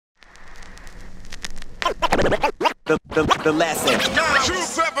The lesson.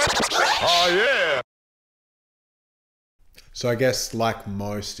 Oh yeah. So I guess like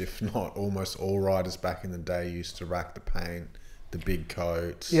most, if not almost all riders back in the day used to rack the paint, the big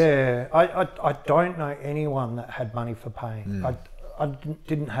coats. Yeah, I don't know anyone that had money for paint. I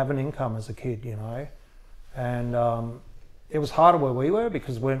didn't have an income as a kid, you know, and it was harder where we were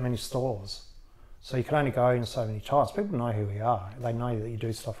because there weren't many stores. So you can only go in so many times. People know who we are. They know that you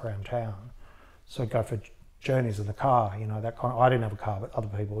do stuff around town. So we'd go for journeys in the car, you know, that kind of, I didn't have a car, but other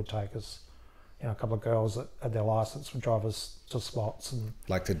people would take us. You know, a couple of girls that had their license would drive us to spots and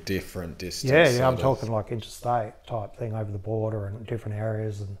like the different distance. Yeah, I'm talking like interstate type thing over the border and different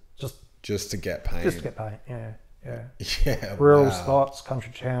areas and just to get paint. Just to get paint, yeah. Yeah. Rural spots,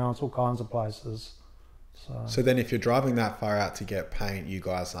 country towns, all kinds of places. So then if you're driving that far out to get paint, you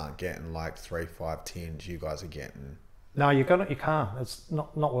guys aren't getting like 3-5 tins, you guys are getting... No, you can't. It's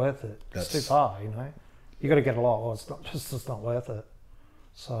not worth it. It's too far, you know. You got to get a lot, or it's not worth it.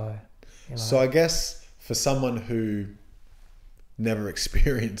 So, you know. So I guess for someone who never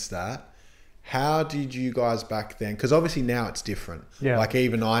experienced that, how did you guys back then? Because obviously now it's different. Yeah. Like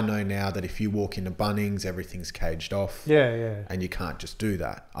even I know now that if you walk into Bunnings, everything's caged off. Yeah. And you can't just do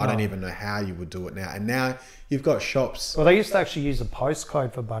that. I don't even know how you would do it now. And now you've got shops. Well, they used to actually use a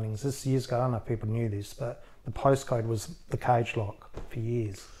postcode for Bunnings. This years ago, I don't know if people knew this, but the postcode was the cage lock for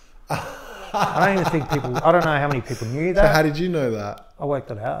years. I don't even think people, I don't know how many people knew that. So how did you know that? I worked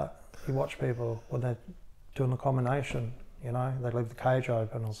it out. You watch people when they're doing the combination. You know, they leave the cage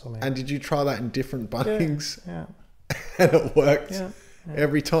open or something. And did you try that in different Bunnings? Yeah. And it worked Yeah.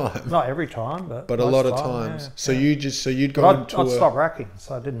 every time? Not every time, but a lot of times. So you'd go into I'd stop racking,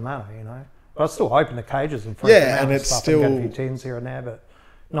 so it didn't matter, you know. But I'd still open the cages and freak them out and and it's stuff still... and get a few tins here and there, but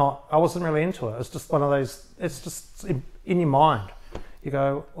I wasn't really into it. It's just one of those, it's just in your mind. You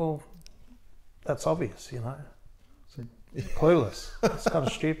go, well, that's obvious, you know. It's clueless. It's kind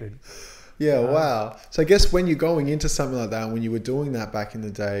of stupid. Yeah, wow. So I guess when you're going into something like that, when you were doing that back in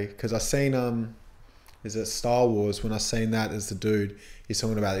the day, because I seen, is it Star Wars, when I seen that as the dude, he's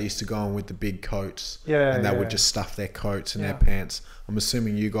talking about they used to go on with the big coats. Yeah, and they would just stuff their coats and their pants. I'm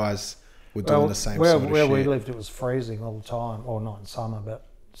assuming you guys were doing the same sort of shit. Where we lived, it was freezing all the time, or not in summer, but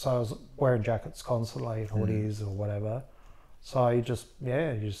so I was wearing jackets constantly, hoodies or whatever. So you just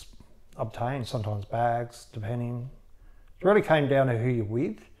obtain sometimes bags, depending. It really came down to who you're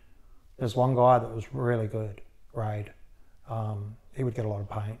with. There's one guy that was really good, Raid. He would get a lot of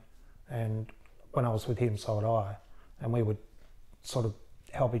paint, and when I was with him, so would I, and we would sort of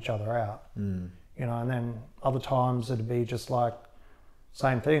help each other out, you know. And then other times it'd be just like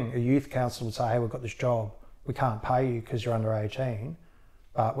same thing. A youth council would say, "Hey, we've got this job. We can't pay you because you're under 18,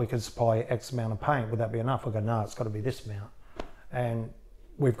 but we can supply you X amount of paint. Would that be enough?" We go, "No, it's got to be this amount, and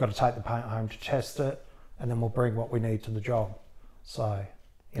we've got to take the paint home to test it, and then we'll bring what we need to the job." So.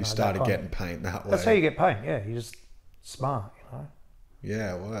 You started getting paint that way. That's how you get paint, yeah. You're just smart, you know.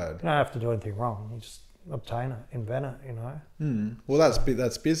 Yeah, word. You don't have to do anything wrong. You just obtain it, invent it, you know. Well,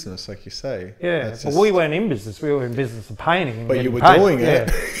 that's business, like you say. Yeah, well, we weren't in business. We were in business of painting. And but you were paint. doing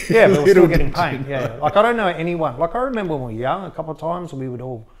it. Yeah, we were still getting paint, yeah. Like, I don't know anyone. Like, I remember when we were young, a couple of times, we would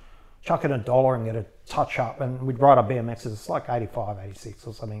all chuck in $1 and get a touch-up, and we'd ride our BMXs. It's like 85, 86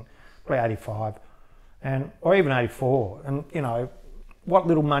 or something, probably 85, or even 84. And, you know, what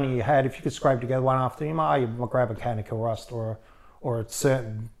little money you had, if you could scrape together one after, you might grab a mechanical rust or a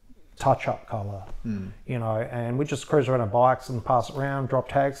certain touch-up colour, you know, and we'd just cruise around our bikes and pass it around, drop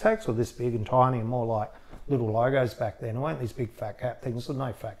tags. Tags were this big and tiny and more like little logos back then. It weren't these big fat cap things, there were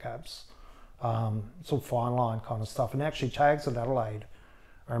no fat caps. It's all fine line kind of stuff. And actually tags in Adelaide,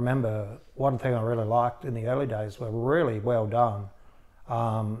 I remember one thing I really liked in the early days were really well done.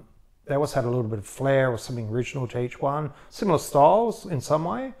 They always had a little bit of flair or something original to each one. Similar styles in some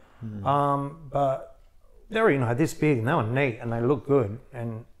way, but they were, you know, this big and they were neat and they looked good.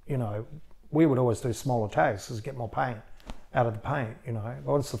 And, you know, we would always do smaller tags to get more paint out of the paint, you know.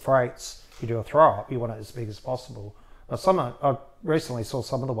 But once the freights, you do a throw up, you want it as big as possible. But I recently saw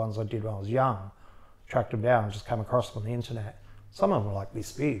some of the ones I did when I was young, tracked them down and just came across them on the internet. Some of them were like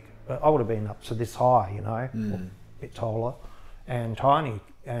this big, but I would have been up to this high, you know, a bit taller and tiny.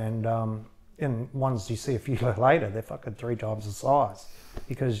 And ones you see a few later, they're fucking 3 times the size,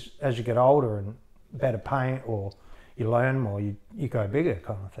 because as you get older and better paint or you learn more, you go bigger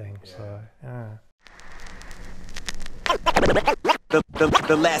kind of thing. Yeah. So yeah.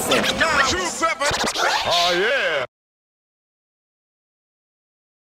 The lesson. Oh yeah.